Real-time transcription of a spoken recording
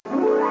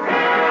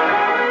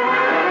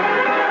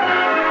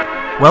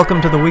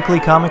Welcome to the weekly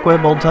Comic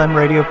Web Old Time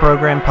Radio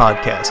Program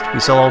podcast. We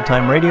sell old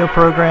time radio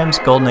programs,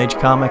 Golden Age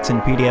comics in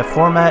PDF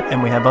format,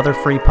 and we have other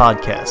free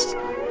podcasts.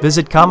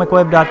 Visit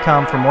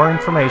comicweb.com for more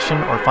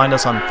information or find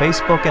us on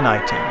Facebook and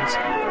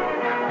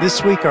iTunes.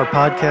 This week our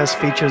podcast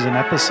features an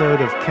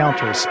episode of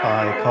Counter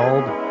Spy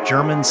called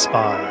German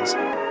Spies.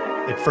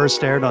 It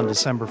first aired on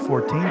December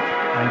 14th,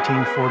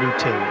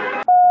 1942.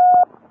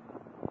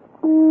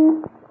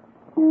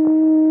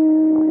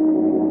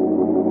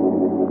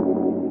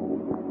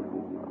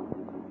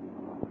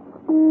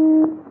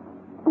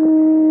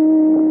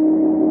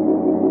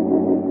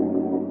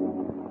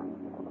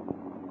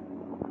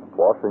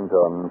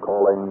 Washington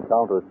calling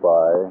Counter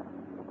Spy.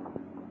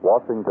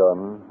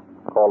 Washington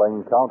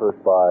calling Counter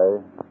Spy.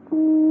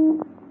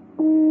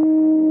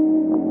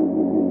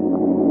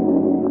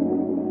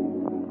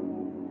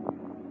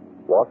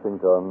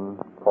 Washington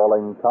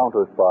calling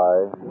Counter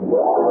Spy.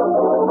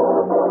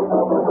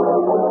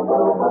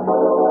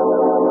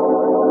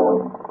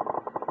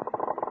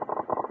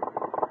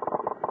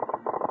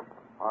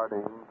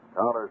 Harding,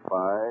 Counter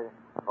Spy,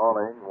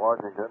 calling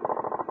Washington.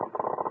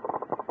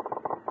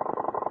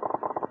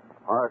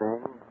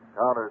 Harding,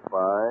 Counter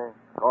Spy,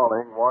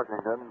 calling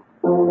Washington.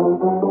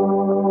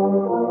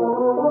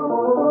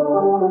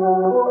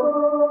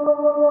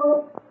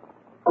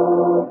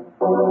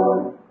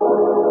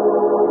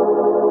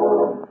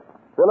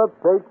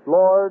 Phillips H.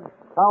 Lord,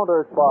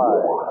 Counter Spy.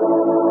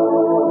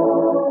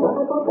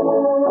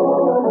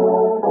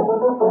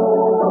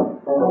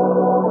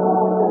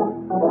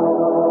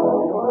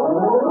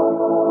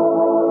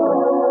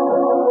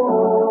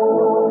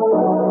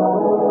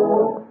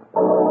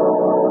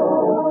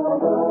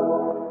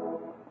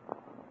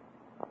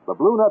 The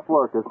Blue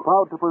Network is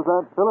proud to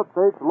present Phillips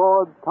H.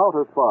 Lord's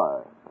Counter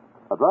Spy,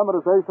 a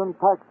dramatization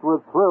packed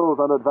with thrills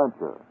and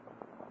adventure.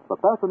 The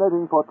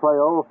fascinating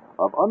portrayal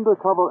of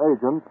undercover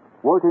agents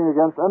working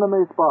against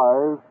enemy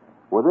spies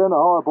within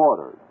our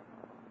borders.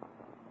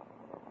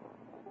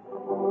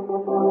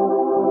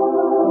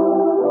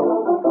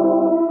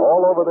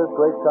 All over this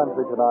great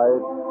country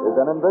tonight is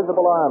an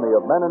invisible army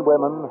of men and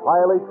women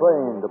highly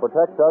trained to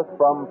protect us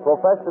from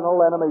professional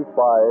enemy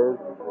spies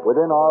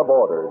within our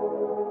borders.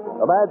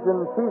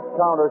 Imagine chief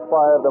counter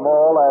spy of them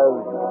all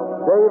as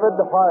David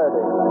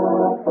Harding.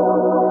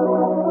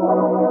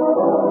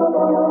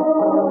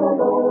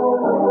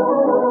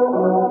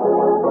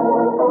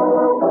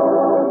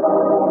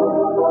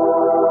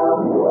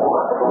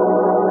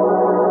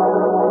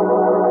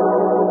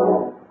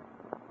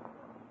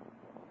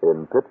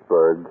 In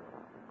Pittsburgh,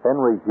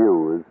 Henry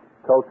Hughes,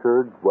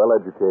 cultured,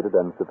 well-educated,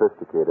 and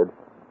sophisticated,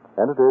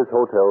 entered his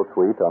hotel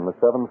suite on the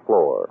 7th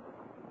floor.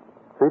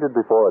 Seated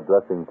before a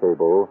dressing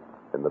table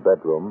in the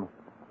bedroom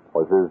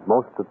was his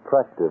most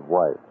attractive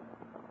wife.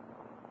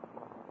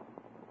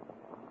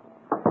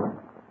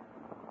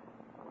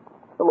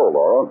 Hello,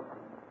 Laura.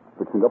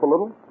 Fixing up a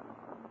little?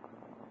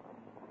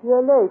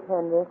 You're late,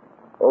 Henry.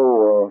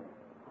 Oh,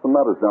 some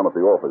matters down at the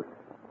office.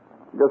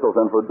 Guess I'll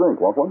send for a drink.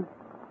 Want one?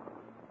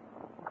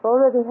 I've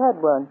already had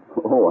one.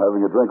 Oh,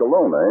 having a drink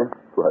alone, eh?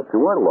 Perhaps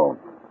you weren't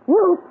alone.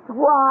 You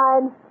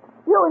swine!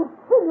 You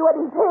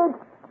insinuating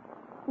pig!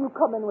 You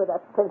come in with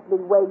that saintly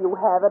way you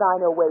have it. I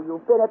know where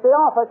you've been. At the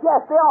office.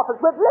 Yes, the office.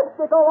 With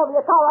lipstick all over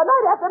your collar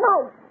night after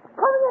night.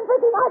 Coming in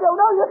thinking I don't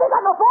know. You think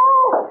I'm a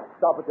fool?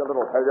 Stop it, you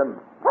little pagan.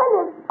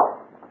 Henry,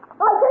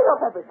 I gave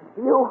up everything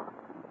to you.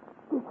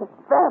 Decent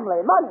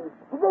family, money,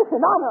 position,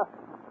 honor.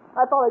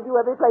 I followed you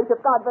every place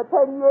you've gone for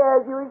 10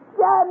 years. You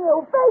sham,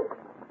 you fake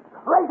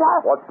traitor.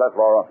 What's that,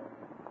 Laura?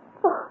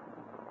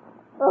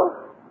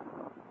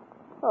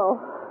 Oh.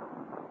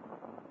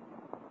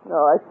 No,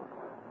 I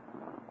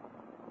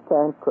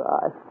can't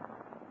cry.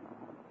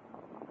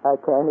 I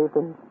can't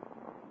even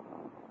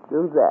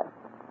do that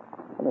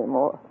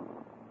anymore.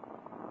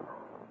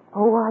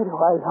 Oh, why do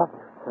I love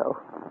you so?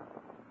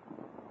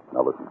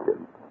 Now listen, kid.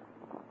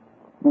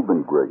 You've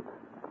been great.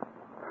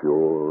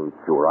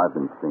 Sure, I've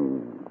been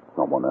seeing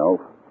someone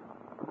else.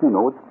 But you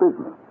know, it's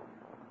business.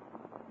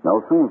 Now,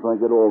 as soon as I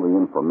get all the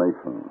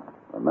information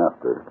I'm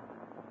after,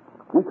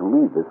 we can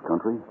leave this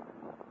country.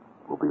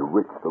 We'll be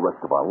rich the rest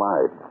of our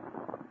lives.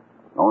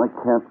 Now, I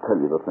can't tell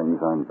you the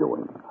things I'm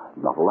doing.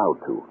 I'm not allowed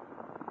to.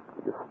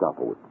 The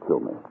Gestapo would kill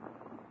me.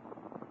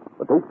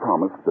 But they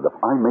promised that if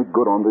I make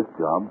good on this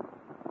job,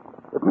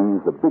 it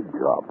means the big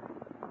job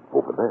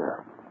over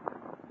there.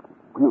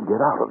 We'll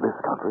get out of this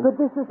country. But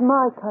this is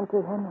my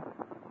country, Henry.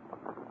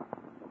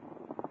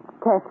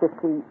 Can't you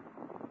see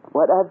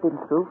what I've been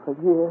through for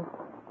years?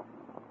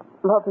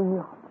 Loving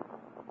you.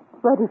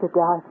 Ready to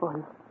die for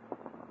you.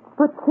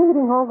 But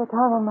cheating all the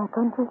time on my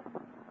country.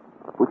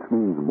 Which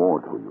means more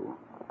to you?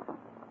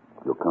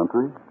 Your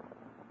country?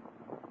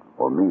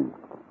 Or me?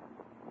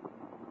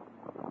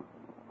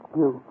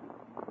 You.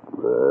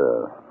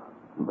 There.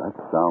 That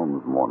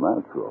sounds more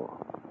natural.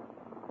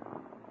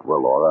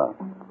 Well, Laura,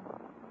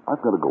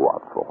 I've got to go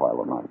out for a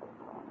while tonight.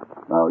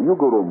 Now, you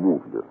go to a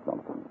movie or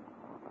something.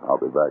 I'll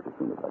be back as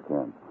soon as I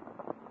can.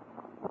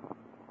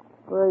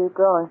 Where are you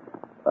going?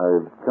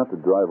 I've got to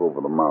drive over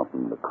the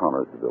mountain to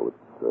Connorsville.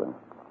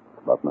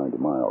 It's about 90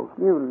 miles.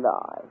 You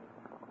lie.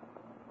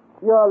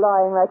 You're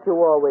lying like you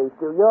always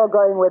do. You're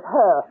going with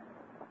her.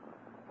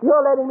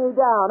 You're letting me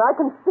down. I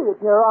can see it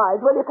in your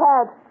eyes. Well, you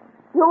can't.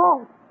 You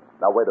won't.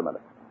 Now, wait a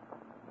minute.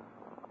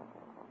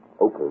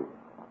 Okay.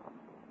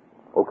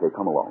 Okay,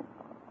 come along.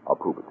 I'll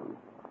prove it to you.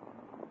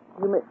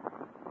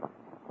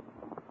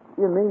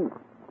 You mean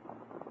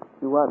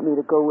you want me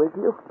to go with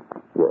you?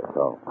 Yes,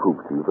 I'll prove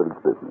to you that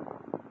it's business.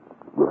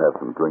 We'll have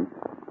some drinks,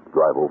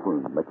 drive over,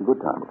 and make a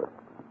good time of it.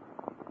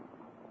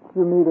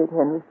 You mean it,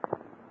 Henry?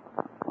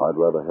 I'd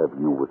rather have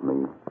you with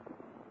me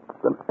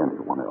than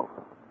anyone else.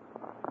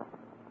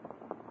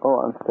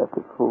 Oh, I'm such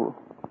a fool.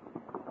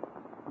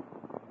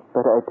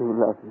 But I do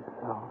love you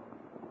so.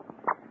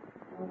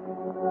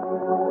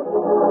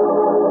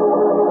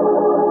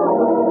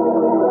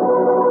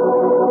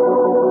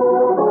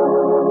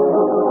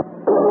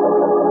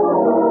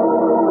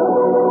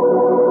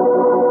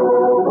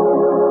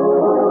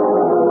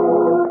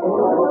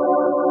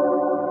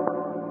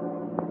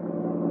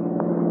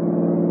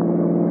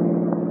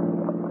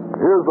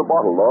 Here's the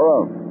bottle,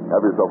 Laura.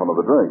 Have yourself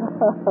another drink.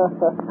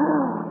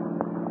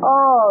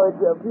 Oh, it's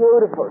so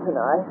beautiful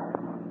tonight.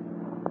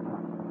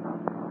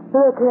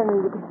 Look,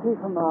 Henry, you can see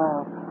for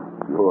miles.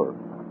 Sure.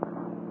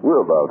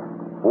 We're about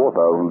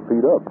 4,000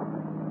 feet up.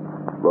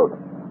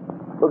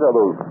 Look how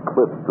those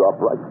cliffs drop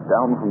right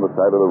down from the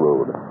side of the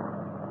road.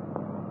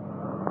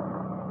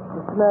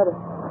 What's the matter?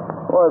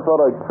 Oh, I thought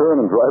I'd turn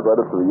and drive right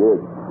up to the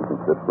edge. We can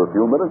sit for a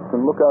few minutes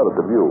and look out at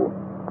the view.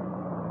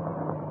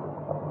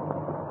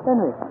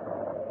 Henry,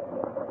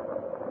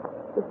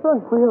 the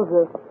front wheels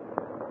are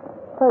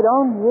right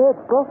on the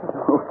edge, both of them.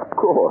 Of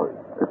course.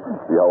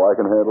 See how I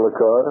can handle a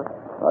car?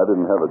 I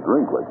didn't have a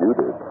drink like you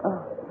did.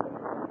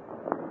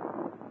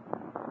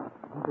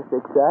 This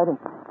is exciting.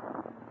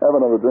 Have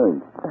another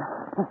drink.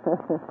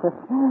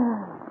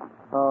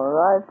 All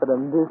right, but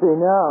I'm busy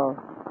now.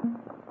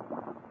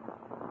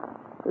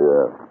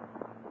 Yeah.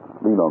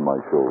 Lean on my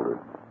shoulder.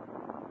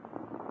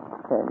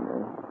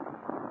 Henry,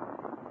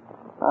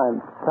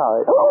 I'm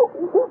sorry. Oh,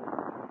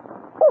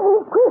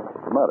 Chris.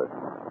 What's the matter?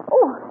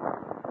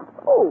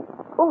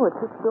 Oh, it's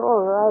just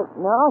all right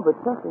now, but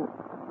something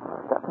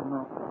stuck in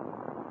my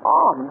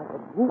arm like a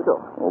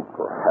needle. Oh,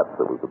 perhaps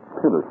there was a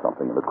pin or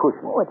something in the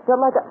cushion. Oh, it felt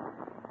like a...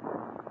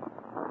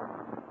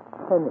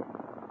 Henry.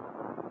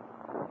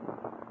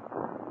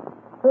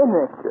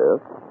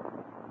 Yes?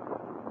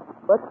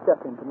 What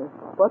stuck into me?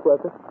 What was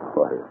it?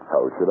 Why,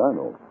 how should I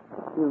know?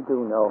 You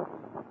do know.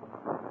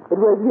 It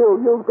was you.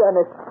 You've done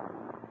it.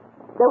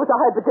 There was a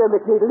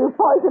hypodermic needle. You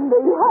poisoned me.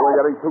 We're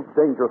getting too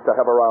dangerous to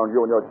have around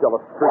you and your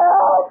jealous streak.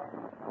 Help!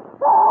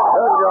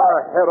 Turn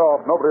your head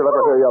off. Nobody will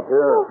ever hear you up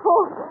here.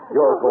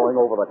 You're going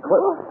over the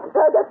cliff.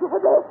 They'll get you for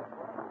this.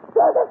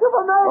 They'll get you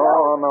for murder.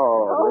 Oh, no.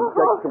 The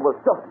injection was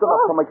just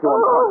enough to make you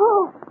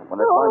unconscious. When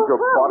they find your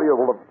body, it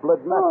will have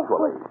bled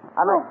naturally.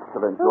 An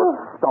accident. Your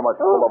stomach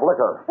full of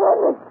liquor.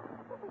 Henry,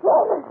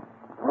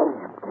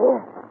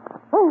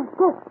 I'm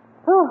dead.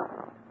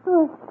 I'm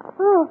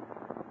dead.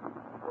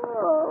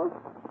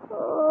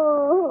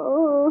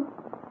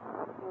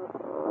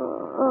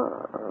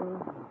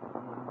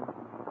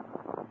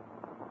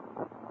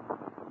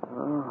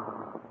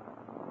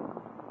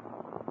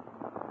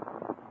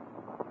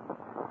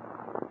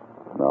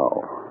 Now,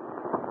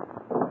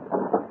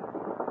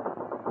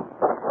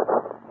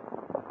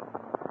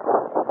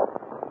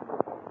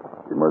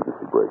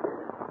 emergency brake.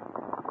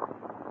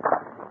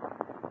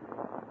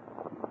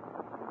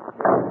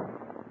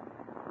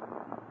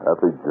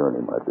 Happy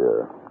journey, my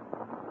dear.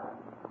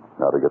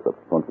 Now to get the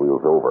front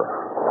wheels over.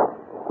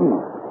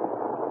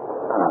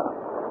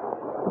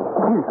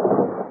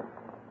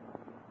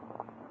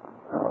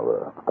 Now the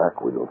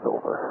back wheels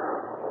over.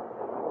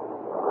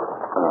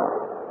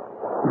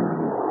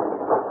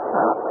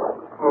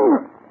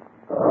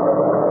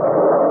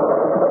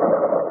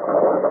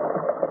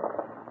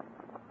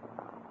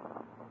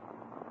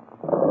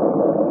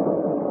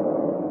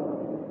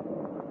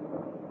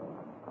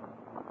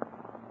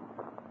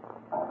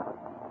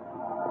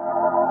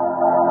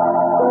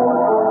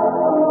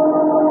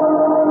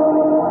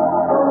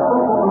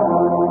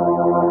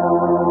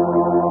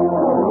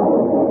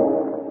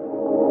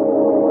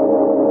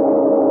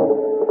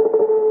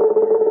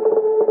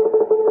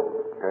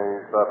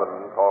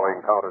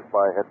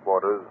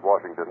 Headquarters,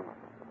 Washington.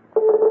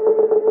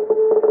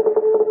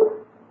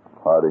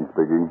 Harding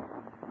speaking.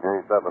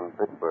 J7,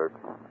 Pittsburgh.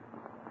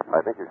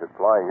 I think you should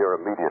fly here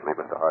immediately,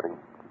 Mr. Harding.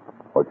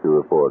 What's your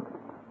report?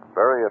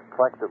 Very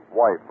attractive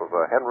wife of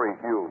a Henry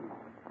Hughes.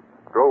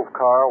 Drove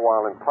car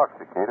while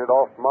intoxicated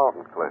off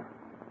Mountain Cliff.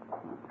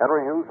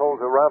 Henry Hughes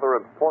holds a rather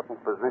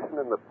important position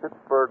in the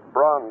Pittsburgh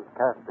Bronze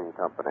Casting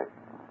Company,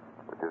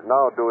 which is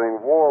now doing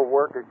war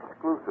work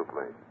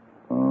exclusively.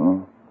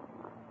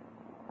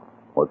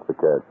 What's the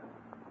catch?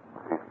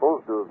 He's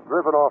supposed to have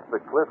driven off the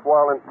cliff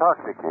while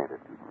intoxicated,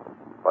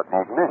 but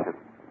the ignition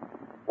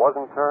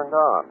wasn't turned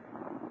on.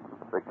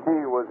 The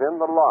key was in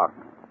the lock,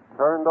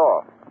 turned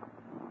off.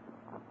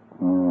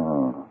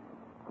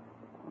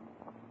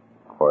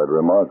 Quite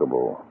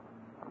remarkable.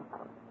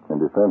 In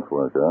defense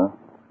work, huh?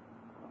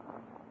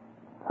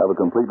 Have a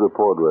complete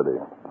report ready.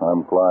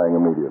 I'm flying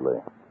immediately.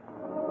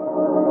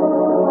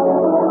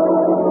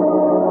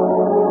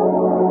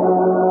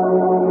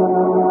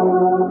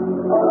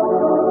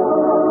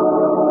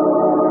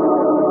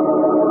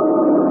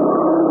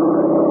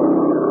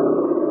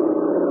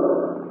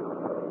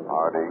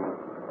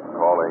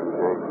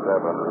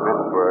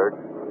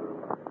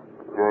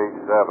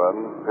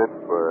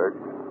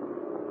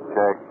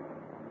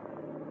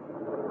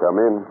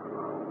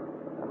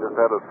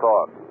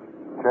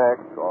 check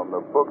on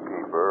the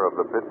bookkeeper of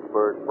the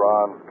Pittsburgh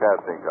Bronze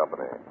Casting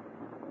Company.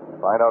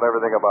 Find out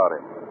everything about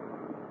him.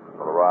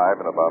 He'll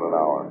arrive in about an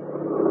hour.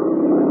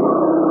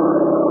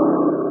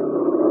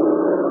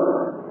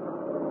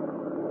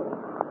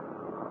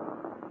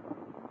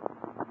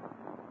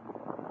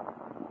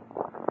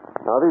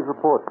 Now, these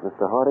reports,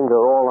 Mr. Harding,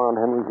 they're all on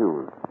Henry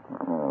Hughes.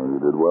 Oh,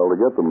 you did well to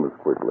get them this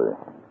quickly.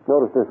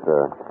 Notice this,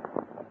 sir.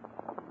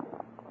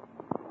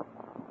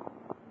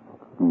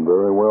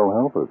 Very well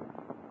help us.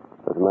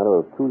 As a matter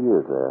of 2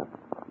 years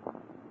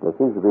there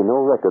seems to be no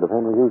record of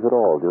Henry Hughes at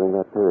all during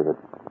that period.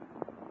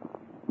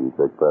 You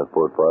checked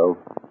passport files?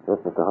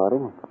 Yes, Mr.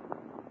 Harding.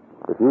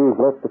 If Hughes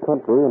left the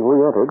country and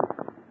re-entered,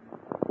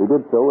 he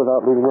did so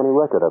without leaving any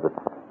record of it.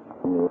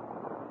 Yeah.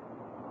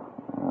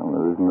 Well,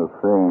 there isn't a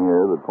thing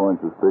here that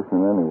points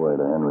suspicion anyway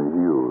to Henry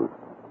Hughes.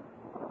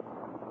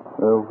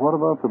 What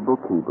about the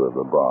bookkeeper of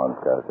the Bronze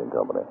Casting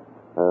Company?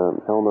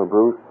 Elmer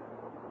Bruce,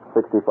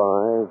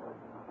 65,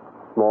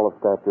 small of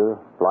stature,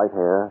 light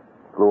hair,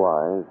 blue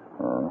eyes.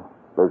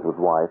 Lives with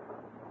wife,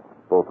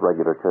 both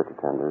regular church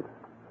attenders.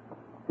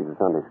 She's a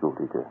Sunday school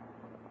teacher.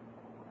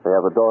 They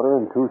have a daughter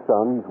and 2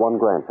 sons, 1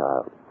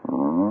 grandchild.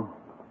 Mm-hmm.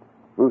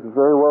 Bruce is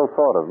very well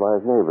thought of by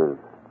his neighbors.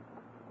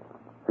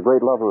 He's a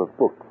great lover of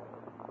books.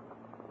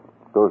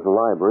 Goes to the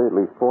library at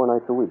least 4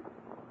 nights a week.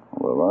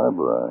 The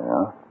library,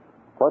 huh?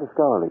 Quite a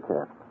scholarly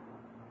chap.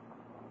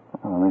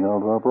 I think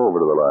I'll drop over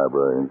to the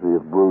library and see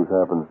if Bruce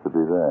happens to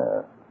be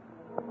there.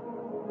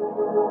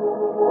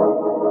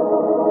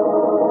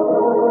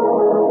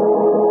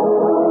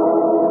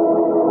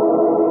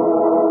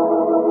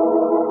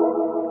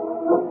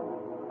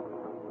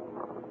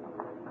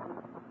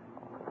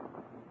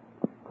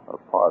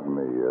 Pardon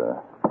me,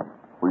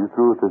 were you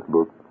through with this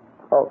book?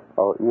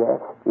 Oh, yes.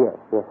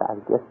 I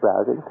was just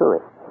browsing through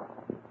it.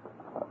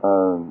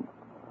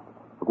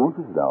 Won't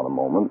you sit down a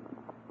moment?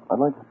 I'd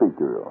like to speak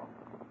to you.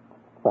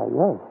 Why,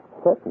 yes,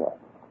 certainly.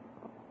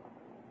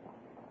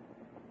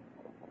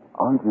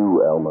 Aren't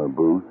you Elmer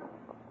Bruce?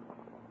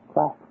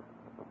 Why,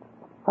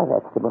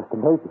 that's the most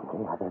amazing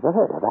thing I've ever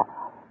heard of.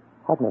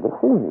 I've never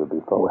seen you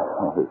before.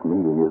 Well, this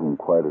meeting isn't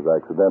quite as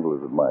accidental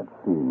as it might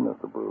seem,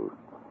 Mr. Bruce.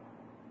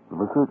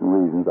 For certain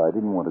reasons, I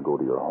didn't want to go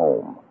to your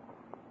home.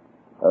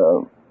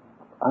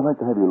 I'd like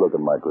to have you look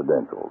at my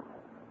credentials.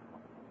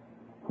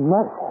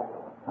 Mercy.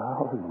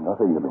 Oh, there's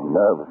nothing to be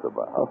nervous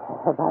about. Oh,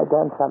 have I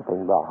done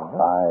something wrong?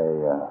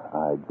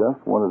 I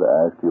just wanted to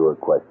ask you a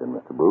question,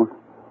 Mr. Bruce.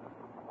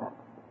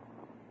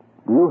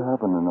 Do you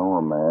happen to know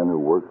a man who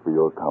works for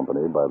your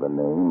company by the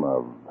name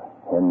of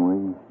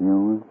Henry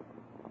Hughes?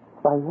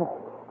 Why, yes.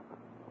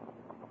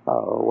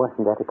 Oh,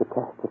 wasn't that a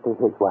catastrophe,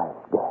 his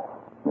wife's death?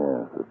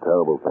 Yes, a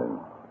terrible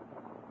thing.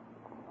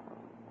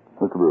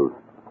 Mr. Bruce,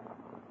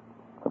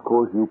 of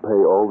course you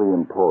pay all the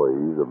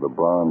employees of the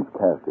Bronze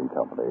Casting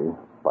Company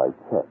by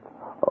check.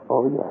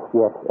 Oh,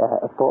 yes.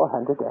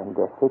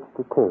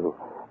 462,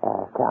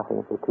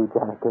 counting the 2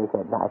 janitors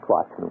and night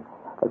watchmen.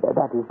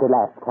 That is the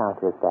last count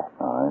of that.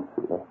 I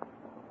see.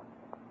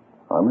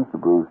 Mr.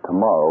 Bruce,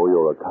 tomorrow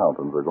your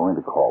accountants are going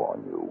to call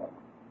on you.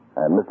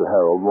 And Mr.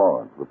 Harold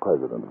Lawrence, the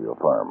president of your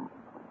firm.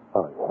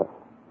 Oh, yes.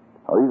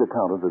 Now, these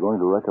accountants are going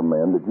to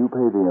recommend that you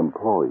pay the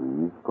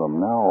employees from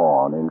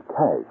now on in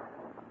cash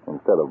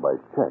instead of by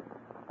check.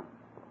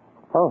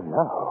 Oh,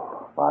 no.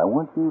 I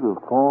want you to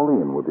fall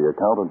in with the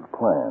accountant's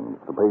plans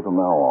to pay from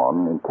now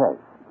on in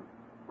cash.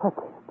 But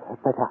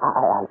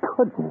I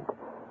couldn't.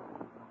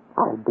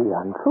 I'd be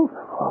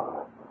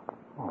untruthful.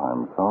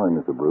 I'm sorry,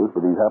 Mr. Bruce,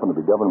 but these happen to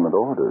be government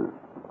orders.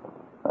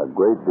 A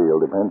great deal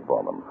depends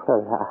on them.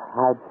 Well,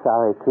 I'm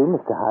sorry, too,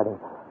 Mr. Harding.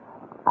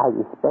 I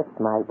respect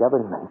my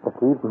government, but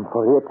even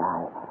for it,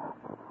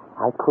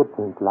 I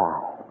couldn't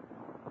lie.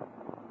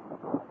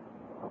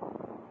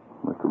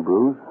 Mr.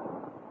 Bruce,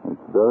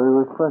 it's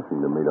very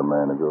refreshing to meet a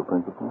man of your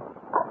principles.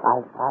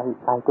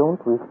 I don't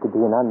wish to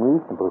be an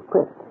unreasonable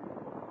prick.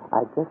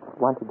 I just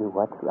want to do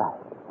what's right.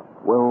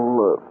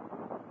 Well,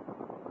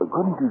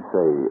 couldn't you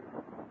say,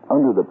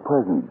 under the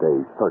present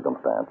day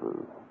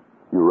circumstances,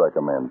 you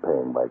recommend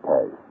paying by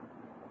cash?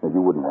 And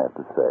you wouldn't have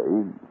to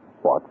say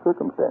what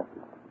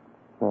circumstances.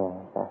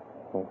 Yes,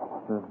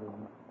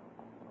 mm-hmm.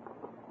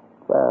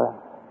 Well,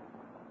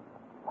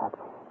 that's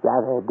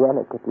rather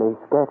delicately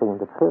skirting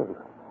the truth.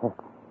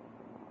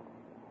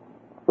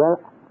 Well,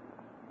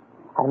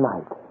 I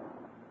might,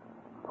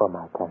 for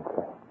my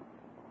country.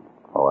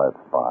 Oh, that's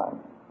fine.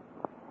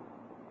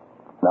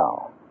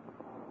 Now,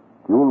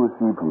 you'll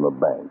receive from the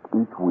bank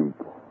each week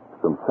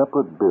some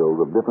separate bills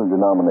of different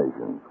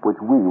denominations, which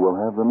we will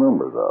have the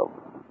numbers of.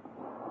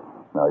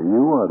 Now,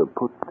 you are to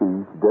put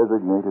these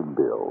designated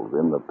bills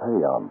in the pay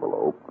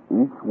envelope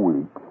each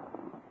week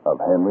of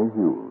Henry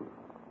Hughes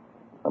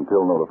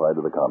until notified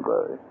to the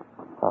contrary.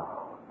 Oh,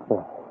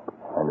 yes.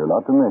 And you're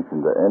not to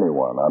mention to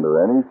anyone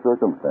under any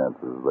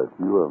circumstances that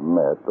you have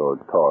met or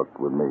talked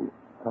with me.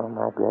 Oh,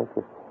 my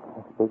gracious.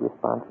 That's a big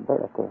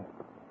responsibility.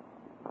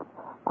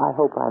 I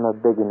hope I'm a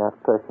big enough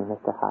person,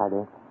 Mr.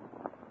 Harding.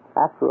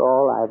 After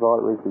all, I've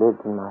always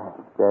lived in my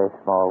very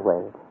small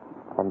way,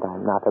 and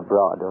I'm not a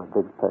broad or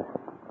big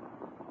person.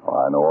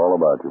 I know all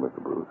about you,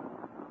 Mr. Bruce.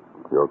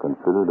 You're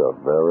considered a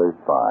very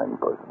fine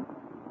person.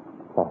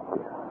 Thank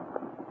you.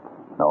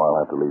 Now I'll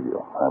have to leave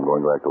you. I'm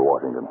going back to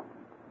Washington.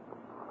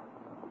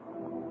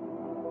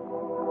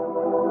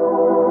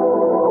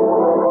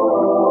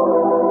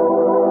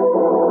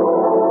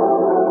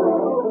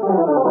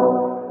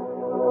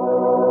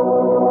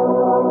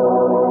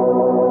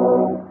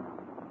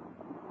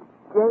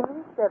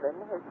 JE7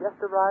 has just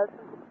arrived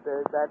from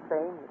Pittsburgh by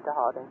train, Mr.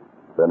 Harding.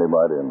 Send him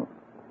right in.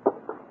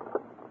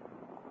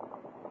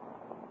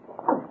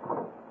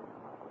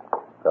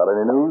 Got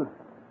any news?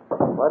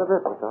 Quite a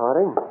bit, Mr.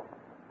 Harding.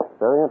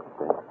 Very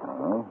interesting.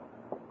 Uh-huh.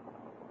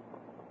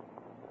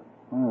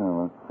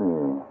 Well, let's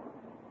see.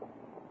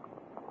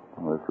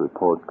 This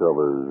report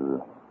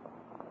covers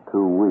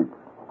 2 weeks.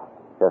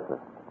 Yes, sir.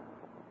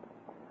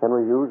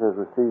 Henry Hughes has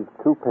received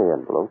 2 pay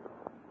envelopes,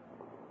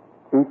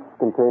 each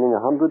containing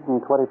 $125.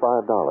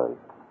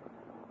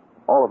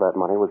 All of that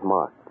money was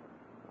marked,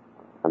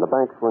 and the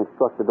banks were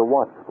instructed to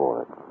watch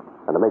for it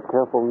and to make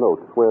careful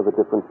notes where the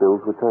different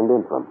bills were turned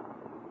in from.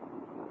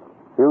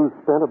 Hughes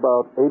spent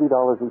about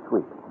 $80 each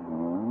week.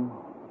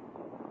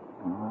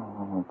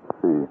 Let's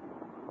see.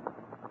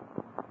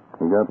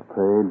 He got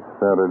paid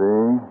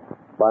Saturday.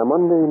 By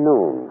Monday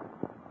noon,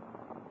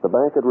 the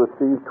bank had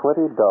received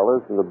 $20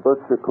 from the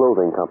Berkshire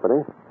Clothing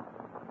Company,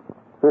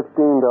 $15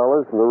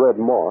 from the Red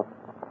Moth,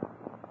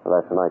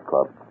 that's a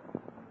nightclub,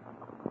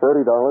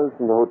 $30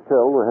 from the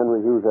hotel where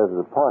Henry Hughes has his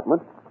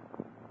apartment.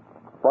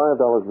 $5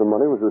 of the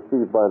money was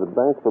received by the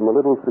bank from a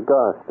little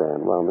cigar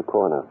stand round the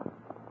corner.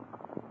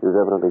 Hughes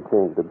evidently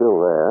changed the bill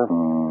there.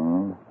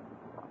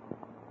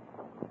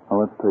 Well,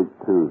 let's take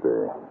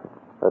Tuesday.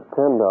 A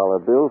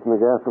 $10 bill from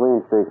the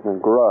gasoline station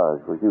and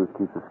garage where Hughes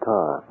keeps his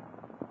car.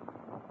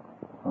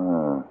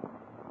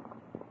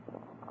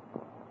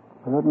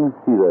 Let me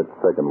see that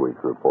second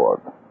week's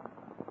report.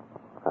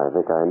 I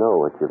think I know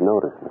what you've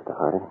noticed, Mr.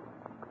 Harding.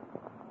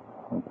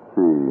 Let's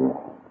see.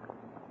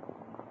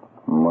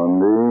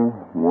 Monday,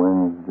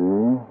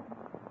 Wednesday,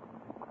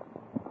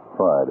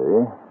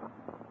 Friday.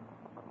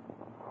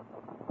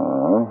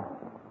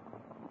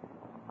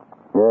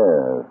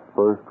 Yes,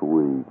 first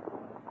week.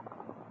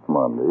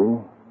 Monday,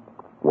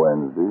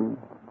 Wednesday,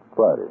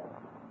 Friday.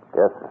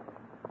 Yes, sir.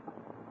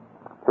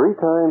 3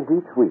 times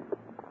each week,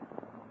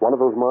 one of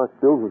those marked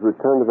bills was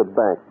returned to the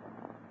bank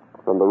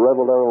from the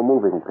Rebel Arrow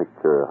Moving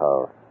Picture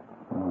House.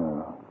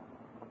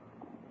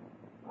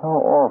 How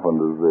often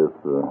does this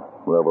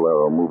Rebel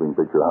Arrow Moving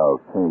Picture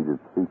House change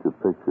its feature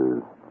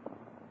pictures?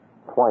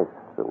 Twice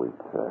a week,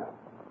 sir.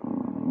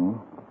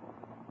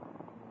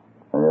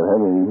 And yet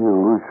Henry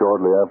Hughes,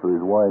 shortly after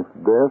his wife's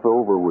death,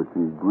 over which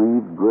he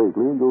grieved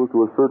greatly, goes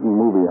to a certain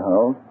movie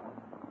house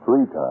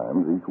 3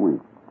 times each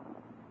week.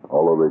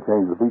 Although they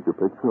change the feature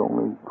picture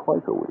only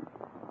twice a week.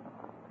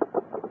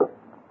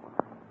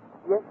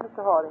 Yes,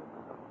 Mr. Harding.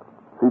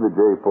 See that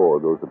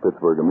J4 goes to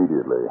Pittsburgh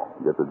immediately.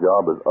 Gets a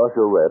job as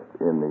usherette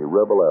in the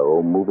Rebel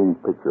Arrow Moving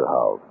Picture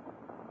House.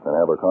 And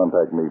have her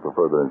contact me for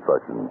further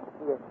instructions.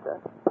 Yes, sir.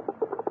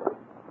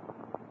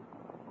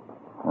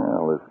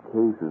 Well, this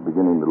case is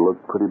beginning to look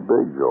pretty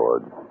big,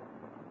 George.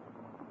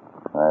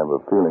 I have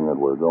a feeling that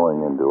we're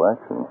going into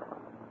action.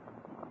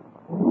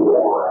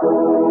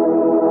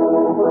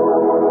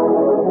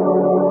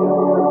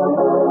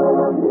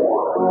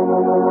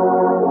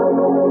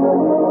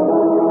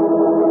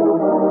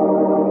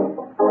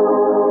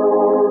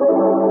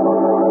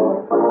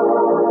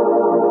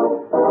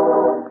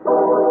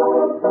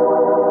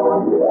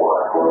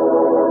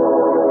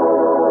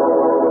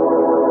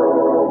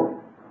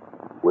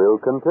 We'll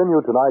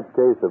continue tonight's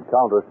case of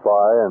Counter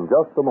Spy in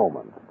just a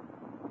moment.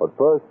 But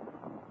first,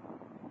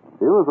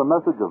 here is a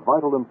message of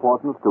vital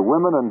importance to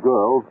women and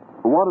girls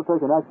who want to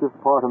take an active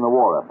part in the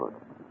war effort.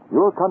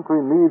 Your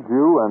country needs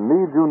you and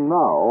needs you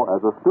now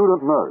as a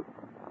student nurse.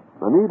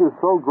 The need is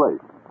so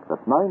great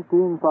that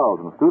 19,000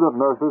 student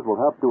nurses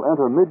will have to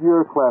enter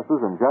mid-year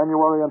classes in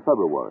January and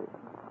February.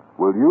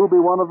 Will you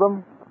be one of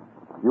them?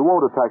 You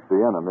won't attack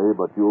the enemy,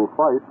 but you'll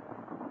fight.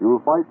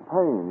 You'll fight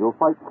pain. You'll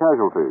fight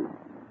casualties.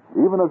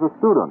 Even as a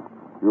student,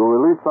 you'll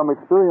release some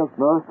experienced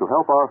nurse to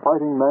help our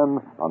fighting men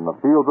on the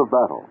fields of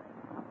battle.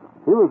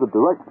 Here is a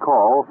direct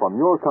call from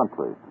your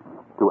country.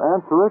 To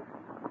answer it,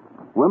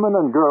 women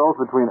and girls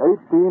between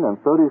 18 and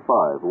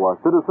 35 who are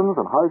citizens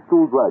and high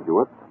school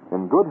graduates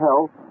in good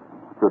health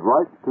should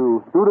write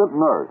to Student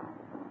Nurse,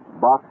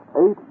 Box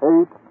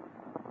 88,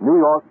 New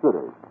York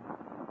City.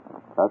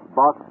 That's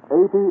Box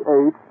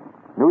 88,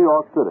 New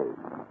York City.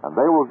 And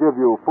they will give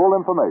you full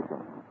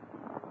information.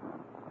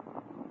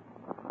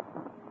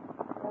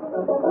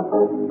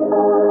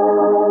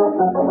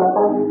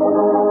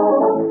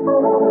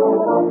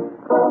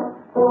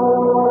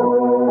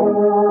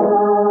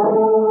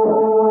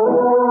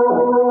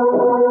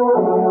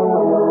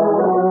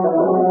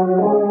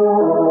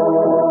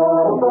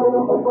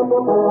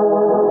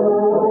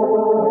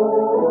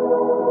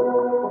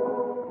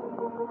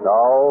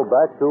 Now,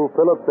 back to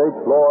Philip H.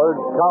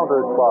 Lord's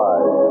Counter Spy.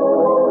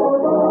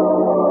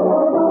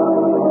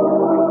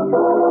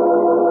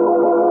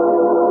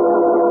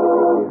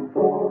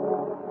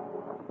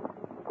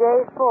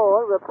 J4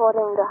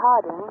 reporting to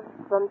Harding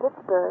from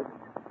Pittsburgh.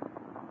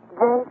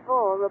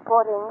 J4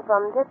 reporting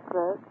from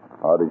Pittsburgh.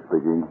 Harding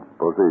speaking.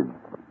 Proceed.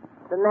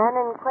 The man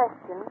in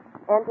question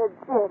entered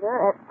theater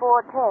at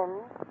 4:10,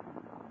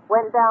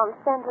 went down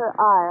center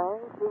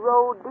aisle to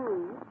row D,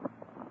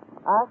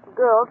 asked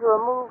girl to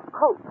remove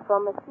coat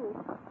from a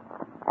seat,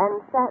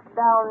 and sat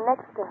down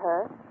next to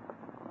her.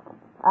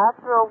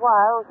 After a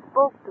while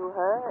spoke to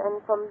her,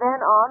 and from then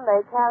on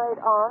they carried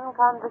on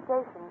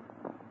conversation.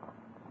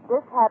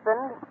 This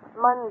happened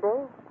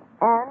Monday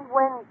and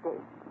Wednesday.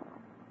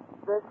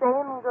 The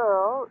same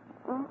girl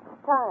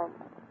each time.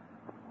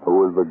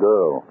 Who is the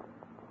girl?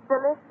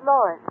 Phyllis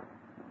Lawrence,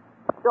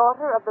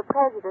 daughter of the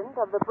president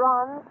of the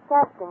Bronze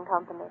Casting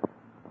Company.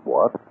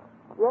 What?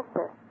 Yes,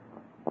 sir.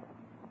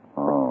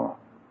 Oh.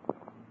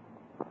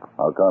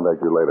 I'll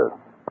contact you later.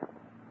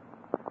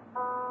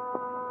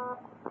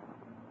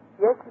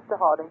 Yes, Mr.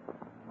 Harding.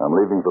 I'm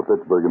leaving for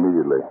Pittsburgh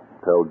immediately.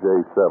 Tell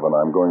J7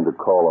 I'm going to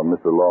call on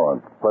Mr.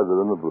 Lawrence,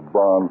 president of the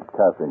Bronze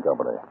Casting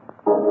Company.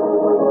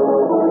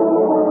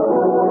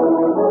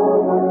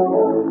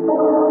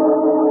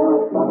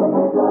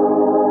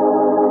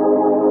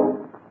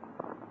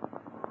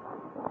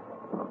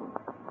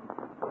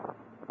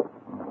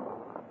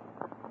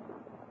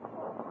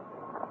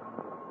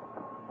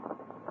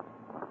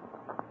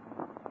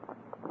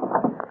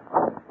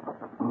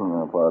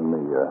 Pardon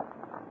me,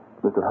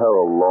 Mr.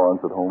 Harold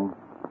Lawrence at home?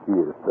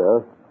 Yes,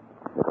 sir.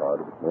 Your card.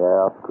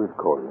 Yeah, please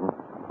call him.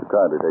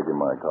 Kindly take in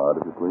my card,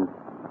 if you please.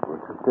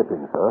 Step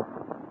in, sir.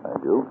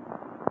 Thank you.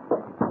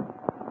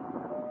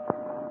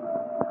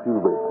 If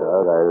you'll wait, sir,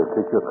 I'll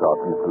take your card,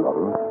 Mr.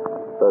 Lawrence.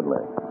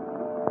 Certainly.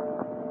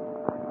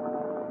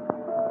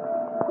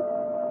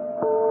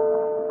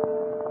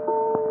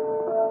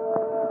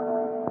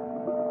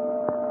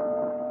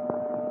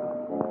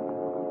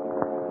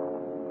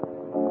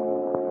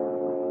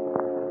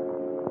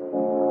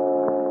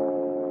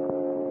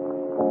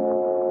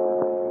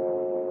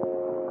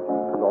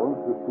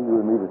 See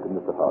you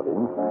immediately, Mr.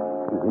 Harding.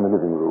 He's in the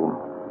living room.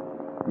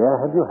 May I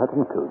have your hat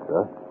and coat,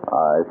 sir?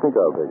 I think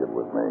I'll take it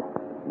with me.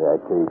 May I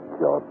take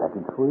your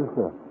package for you,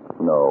 sir?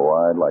 No,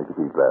 I'd like to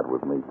keep that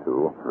with me,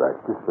 too. Right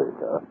this way,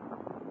 sir.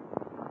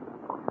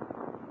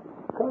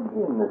 Come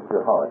in,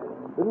 Mr.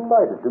 Harding.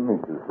 Delighted to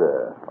meet you,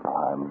 sir.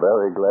 I'm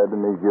very glad to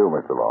meet you,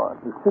 Mr.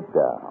 Lawrence. Sit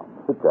down.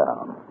 Sit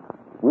down.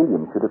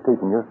 William should have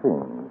taken your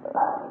things.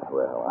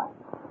 Well,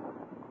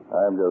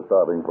 I'm just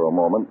stopping for a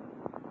moment.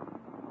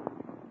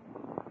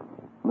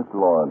 Mr.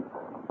 Lawrence,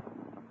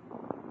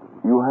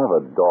 you have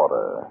a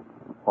daughter.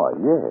 Why,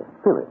 yes,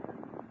 Phyllis.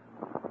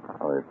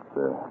 Oh, it's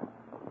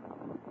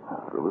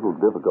a little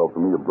difficult for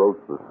me to broach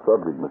the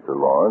subject, Mr.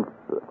 Lawrence.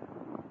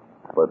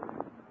 But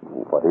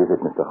what is it,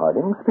 Mr.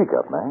 Harding? Speak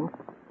up, man.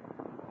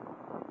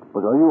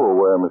 Look, are you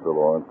aware, Mr.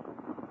 Lawrence,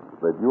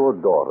 that your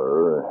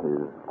daughter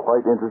is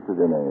quite interested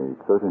in a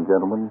certain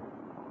gentleman?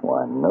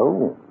 Why,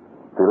 no.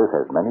 Phyllis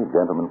has many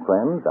gentlemen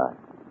friends. I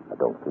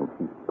don't think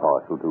she's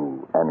partial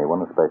to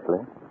anyone especially.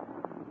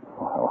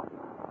 Well,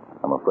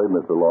 I'm afraid,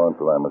 Mr. Lawrence,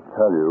 that I must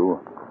tell you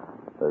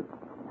that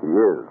she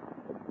is.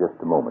 Just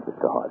a moment,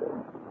 Mr. Harding.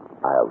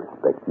 I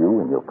respect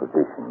you and your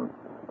position,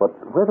 but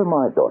whether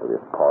my daughter is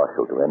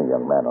partial to any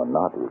young man or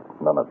not is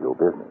none of your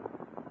business.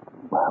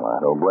 Well, I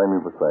don't blame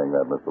you for saying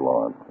that, Mr.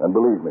 Lawrence. And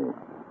believe me,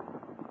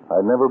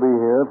 I'd never be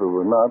here if it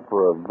were not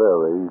for a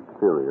very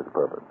serious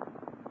purpose.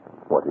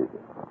 What is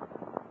it?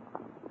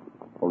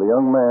 Well, the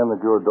young man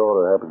that your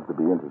daughter happens to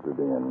be interested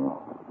in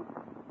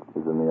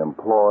is in the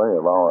employ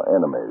of our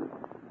enemies,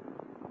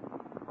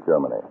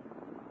 Germany.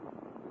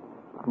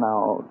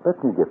 Now,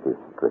 let me get this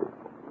straight.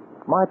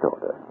 My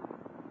daughter?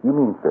 You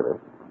mean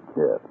Phyllis?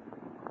 Yes.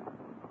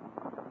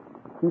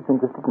 She's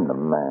interested in a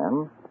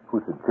man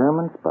who's a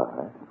German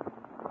spy?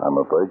 I'm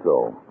afraid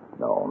so.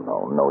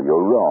 No,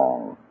 you're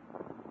wrong.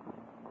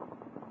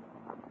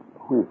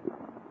 Who is it?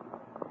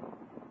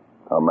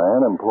 A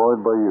man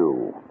employed by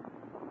you,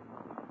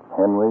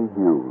 Henry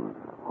Hughes.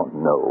 Oh,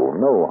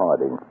 no,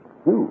 Harding.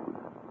 Hughes?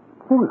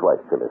 Hughes' wife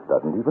Phyllis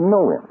doesn't even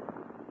know him.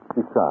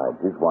 Besides,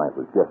 his wife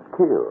was just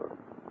killed.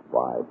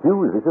 Why,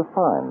 Hughes is a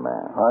fine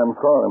man. I'm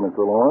sorry,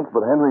 Mr. Lawrence,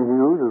 but Henry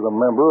Hughes is a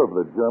member of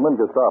the German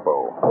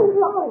Gestapo. He's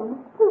lying.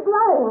 He's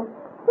lying.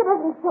 It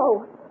isn't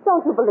so.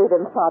 Don't you believe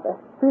him, Father?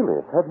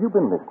 Phyllis, have you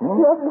been listening?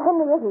 Yes, and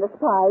Henry isn't a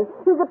spy.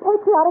 He's a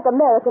patriotic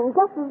American,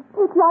 just as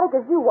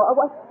patriotic as you are.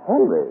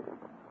 Henry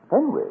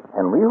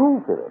who,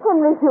 Phyllis?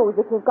 Henry Hughes,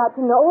 if you've got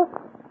to know.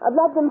 I've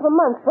loved him for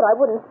months, but I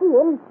wouldn't see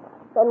him.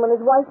 Then when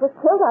his wife was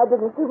killed, I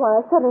didn't see why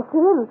I shouldn't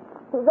see him.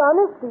 He's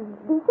honest, he's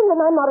decent,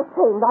 and I'm not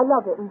ashamed. I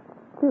love him.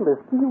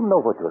 Phyllis, do you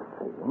know what you're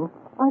saying?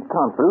 I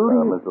can't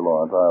believe... Mr.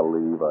 Lawrence, I'll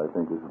leave. I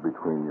think this is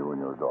between you and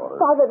your daughter.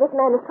 Father, this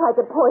man has tried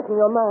to poison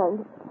your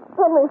mind.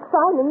 Henry's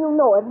fine, and you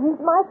know it. He's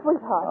my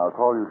sweetheart. I'll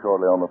call you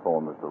shortly on the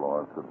phone, Mr.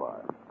 Lawrence.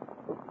 Goodbye.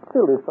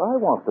 Phyllis, I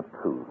want the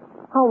truth.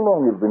 How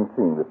long you've been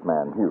seeing this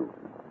man, Hughes?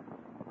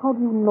 How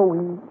do you know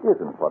he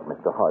isn't what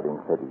Mr. Harding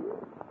said he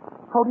is?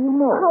 How do you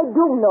know? I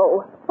do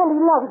know, and he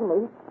loves me.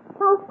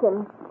 Ask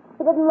him.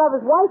 He didn't love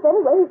his wife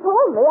anyway. He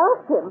told me.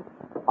 Ask him.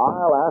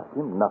 I'll ask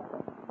him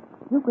nothing.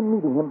 You've been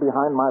meeting him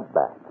behind my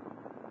back.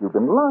 You've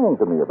been lying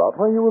to me about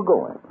where you were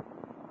going.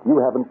 You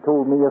haven't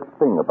told me a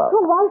thing about it.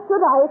 Well, why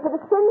should I? If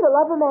it's a sin to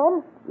love a man.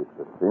 It's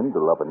a sin to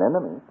love an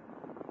enemy.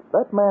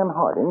 That man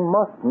Harding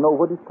must know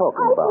what he's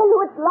talking I about. tell you,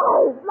 it's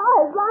lies,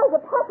 a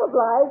pack of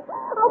lies.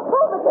 I'll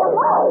prove it, they're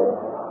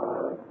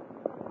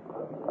lies.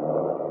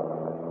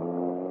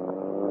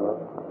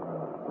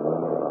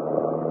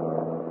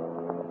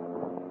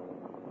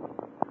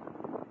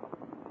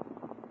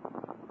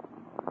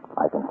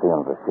 I can see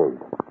him in the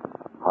shade.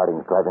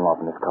 Harding's driving off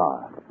in his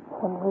car.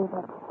 Henry,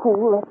 that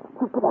fool, that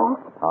stupid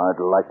ass. I'd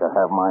like to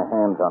have my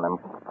hands on him.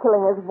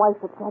 Killing his wife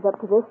that led up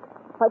to this.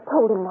 I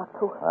told him not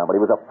to. But he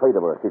was afraid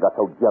of her. She got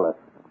so jealous.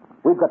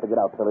 We've got to get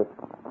out, Phyllis.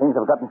 Things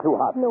have gotten too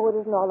hot. No, it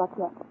isn't all up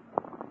yet.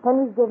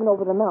 Henry's driven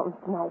over the mountains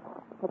tonight.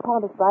 The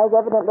counter spies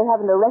evidently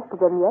haven't arrested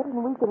him yet,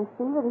 and we can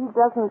see that he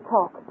doesn't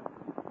talk.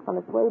 On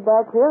his way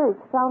back here,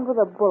 he's found with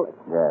a bullet.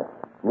 Yes.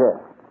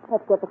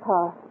 Let's get the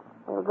car.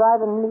 We'll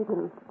drive and meet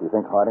him. Do you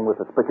think Harding was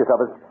suspicious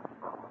of us?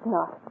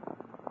 Not.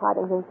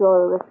 Harding thinks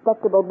you're a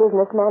respectable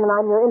businessman, and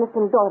I'm your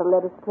innocent daughter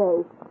led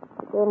astray.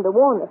 He came to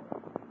warn us.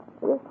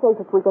 It is safe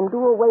if we can do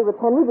away with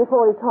Henry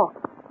before he talks.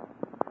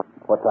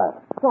 What's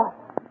that? What?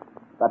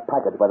 That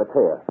package by the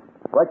chair.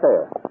 Right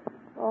there.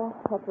 Oh,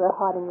 that's where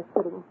Harding was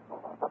sitting.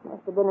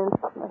 Must have been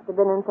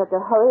in such a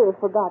hurry he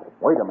forgot it.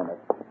 Wait a minute.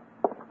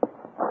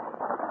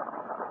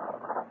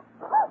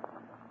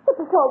 It's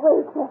a short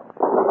way, sir.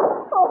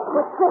 Oh,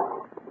 the trick.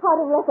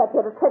 Harding left that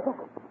here to trick us.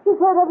 He's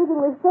heard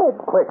everything we've said.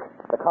 Quick.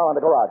 The car in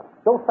the garage.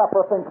 Don't stop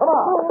for a thing. Come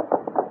on.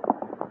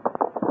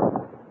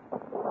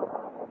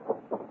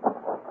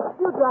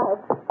 You drive.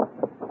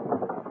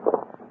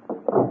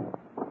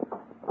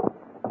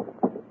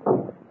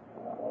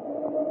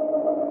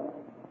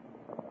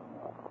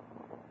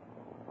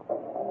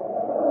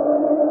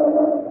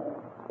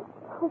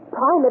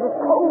 Time, it is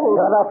cold.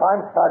 Shut up.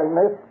 I'm starting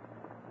this.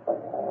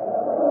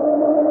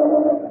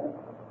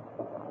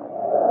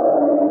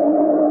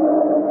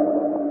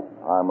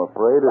 I'm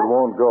afraid it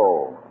won't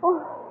go. Oh.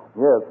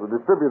 Yes, the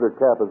distributor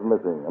cap is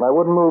missing, and I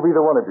wouldn't move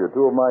either one of you.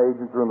 Two of my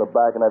agents are in the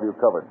back and have you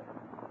covered.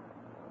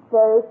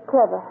 Very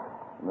clever.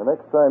 And the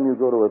next time you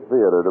go to a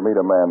theater to meet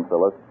a man,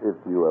 Phyllis, if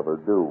you ever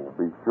do,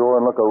 be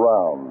sure and look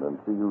around and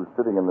see who's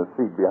sitting in the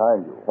seat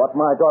behind you. What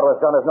my daughter has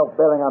done has no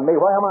bearing on me.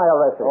 Why am I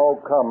arrested? Oh,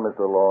 come,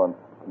 Mr. Lawrence.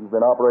 You've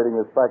been operating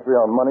this factory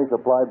on money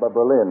supplied by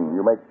Berlin.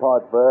 You make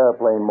parts for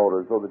airplane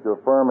motors so that your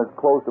firm is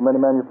close to many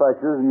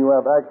manufacturers and you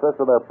have access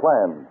to their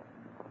plans.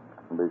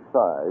 And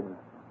besides,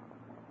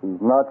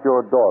 he's not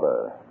your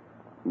daughter.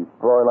 He's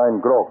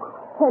Fräulein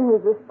Groch.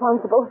 Henry's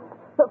responsible.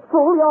 The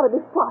fool, he ought to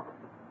be shot.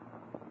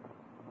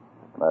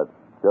 That's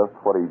just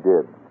what he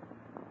did.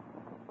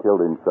 Killed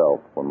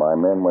himself when my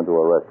men went to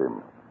arrest him.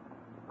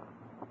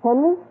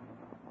 Henry?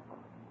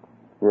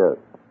 Yes.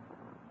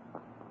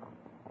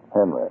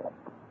 Henry.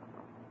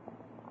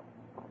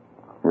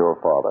 Your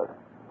father.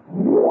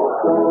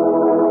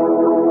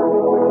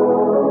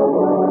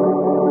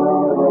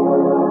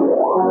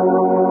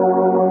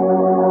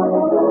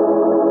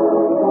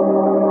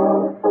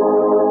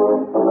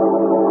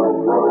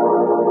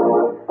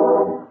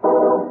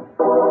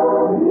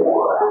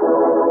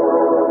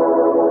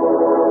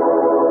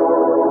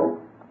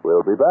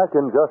 We'll be back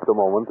in just a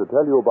moment to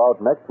tell you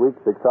about next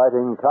week's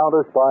exciting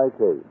Counter Spy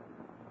case.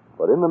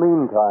 But in the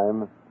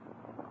meantime,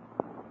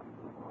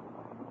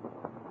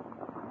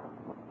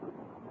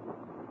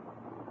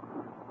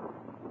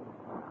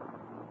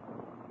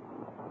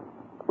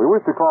 we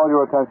wish to call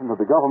your attention to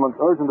the government's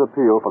urgent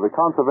appeal for the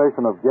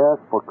conservation of gas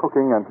for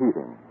cooking and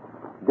heating.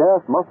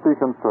 Gas must be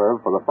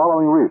conserved for the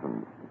following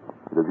reasons.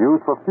 It is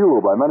used for fuel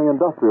by many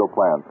industrial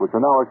plants, which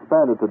are now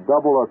expanded to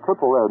double or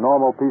triple their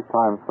normal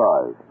peacetime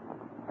size.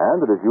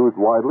 And it is used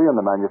widely in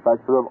the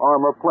manufacture of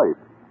armor plate,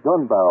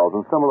 gun barrels,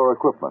 and similar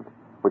equipment,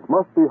 which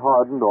must be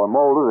hardened or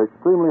molded at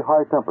extremely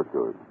high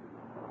temperatures.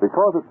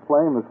 Because its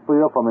flame is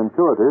freer from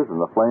impurities than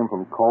the flame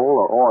from coal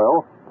or oil,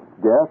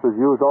 gas is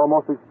used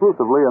almost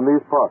exclusively in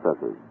these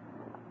processes.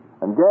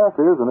 And gas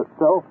is in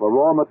itself a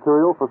raw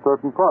material for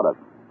certain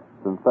products.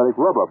 Synthetic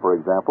rubber, for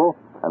example,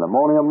 and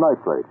ammonium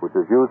nitrate, which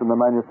is used in the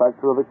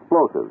manufacture of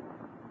explosives.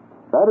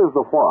 That is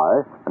the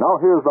why, and now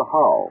here's the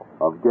how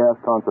of gas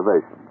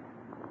conservation.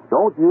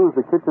 Don't use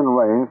the kitchen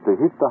range to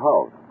heat the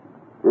house.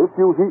 If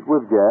you heat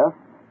with gas,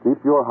 keep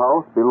your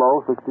house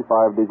below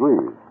 65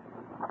 degrees.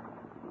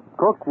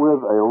 Cook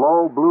with a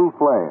low blue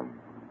flame.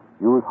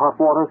 Use hot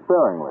water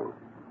sparingly.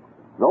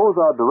 Those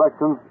are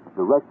directions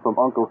direct from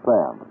Uncle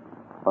Sam.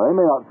 Now, they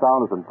may not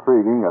sound as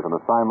intriguing as an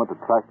assignment to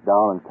track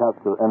down and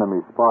capture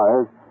enemy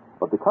spies,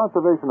 but the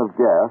conservation of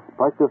gas,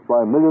 practiced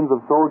by millions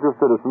of soldier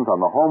citizens on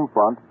the home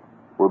front,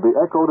 will be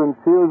echoed in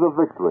cheers of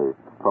victory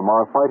from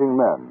our fighting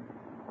men,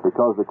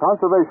 because the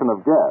conservation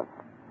of gas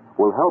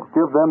will help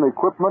give them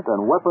equipment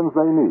and weapons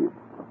they need.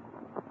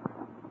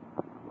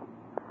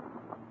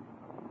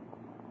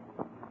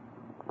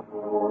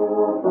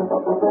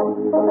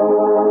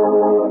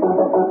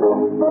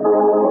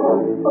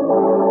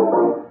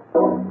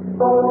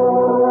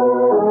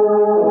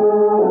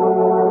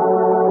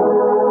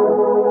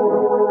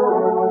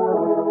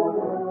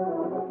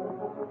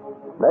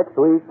 Next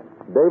week,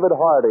 David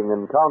Harding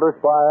and Counter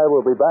Spy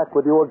will be back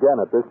with you again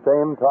at this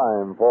same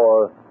time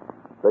for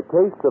The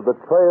Case of the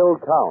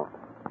Trailed Count,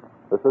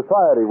 the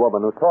society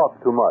woman who talked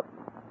too much,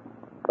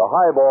 the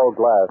highball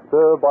glass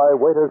served by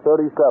waiter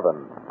 37,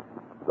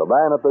 the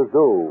man at the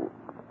zoo,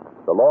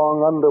 the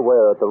long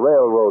underwear at the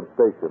railroad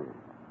station,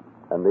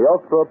 and the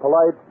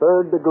ultra-polite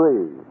third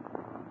degree.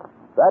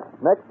 That's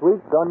next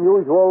week's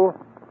unusual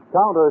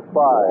Counter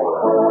Spy.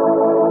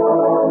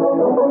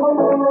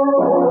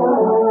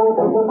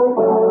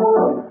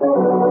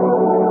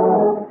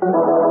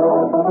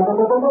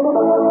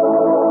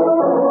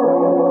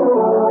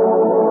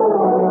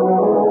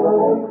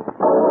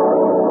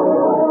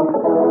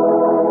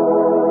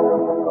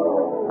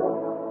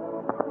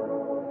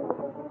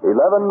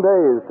 11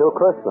 days till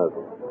Christmas.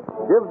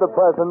 Give the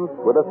present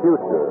with a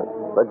future.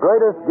 The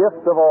greatest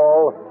gift of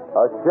all,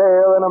 a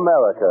share in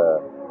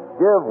America.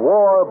 Give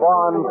war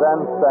bonds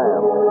and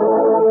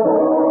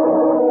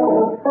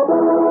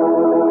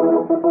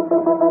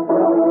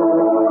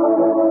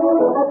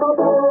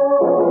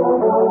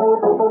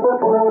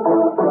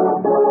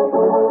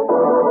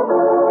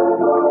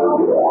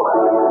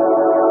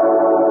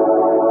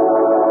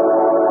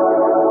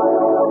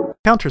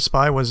Counter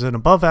Spy was an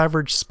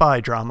above-average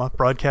spy drama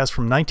broadcast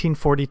from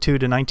 1942 to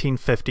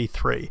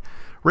 1953,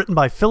 written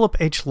by Philip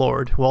H.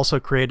 Lord, who also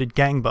created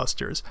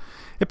Gangbusters.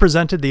 It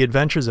presented the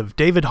adventures of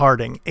David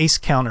Harding, ace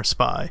counter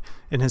spy,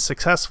 in his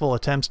successful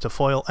attempts to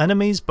foil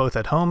enemies both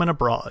at home and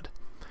abroad.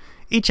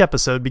 Each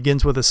episode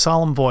begins with a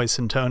solemn voice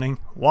intoning,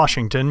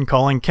 "Washington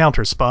calling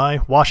counter spy,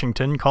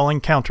 Washington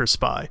calling counter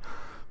spy,"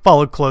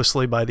 followed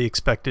closely by the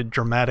expected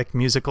dramatic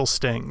musical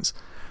stings.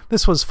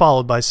 This was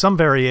followed by some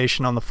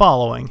variation on the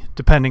following,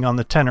 depending on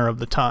the tenor of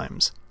the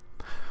times.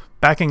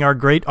 Backing our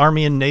great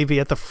Army and Navy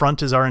at the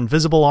front is our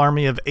invisible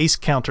army of ace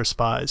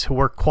counter-spies who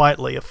work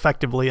quietly,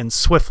 effectively, and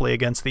swiftly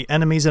against the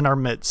enemies in our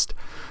midst.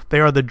 They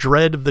are the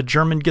dread of the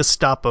German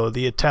Gestapo,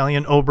 the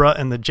Italian Obra,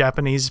 and the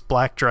Japanese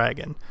Black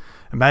Dragon.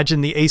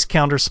 Imagine the ace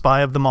counter-spy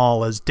of them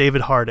all as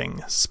David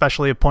Harding,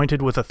 specially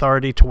appointed with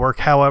authority to work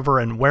however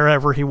and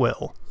wherever he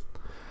will.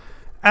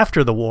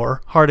 After the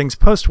war, Harding's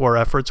post-war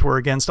efforts were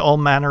against all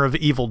manner of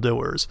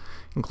evildoers,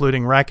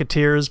 including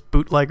racketeers,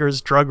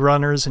 bootleggers, drug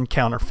runners, and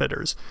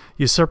counterfeiters,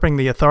 usurping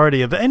the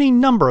authority of any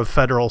number of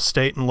federal,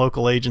 state, and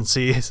local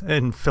agencies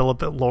in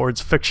Philip Lord's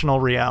fictional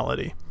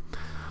reality.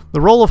 The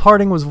role of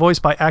Harding was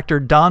voiced by actor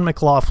Don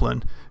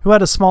McLaughlin, who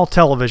had a small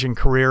television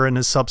career in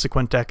his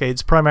subsequent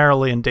decades,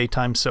 primarily in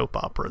daytime soap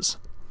operas.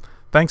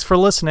 Thanks for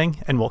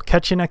listening, and we'll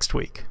catch you next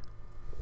week.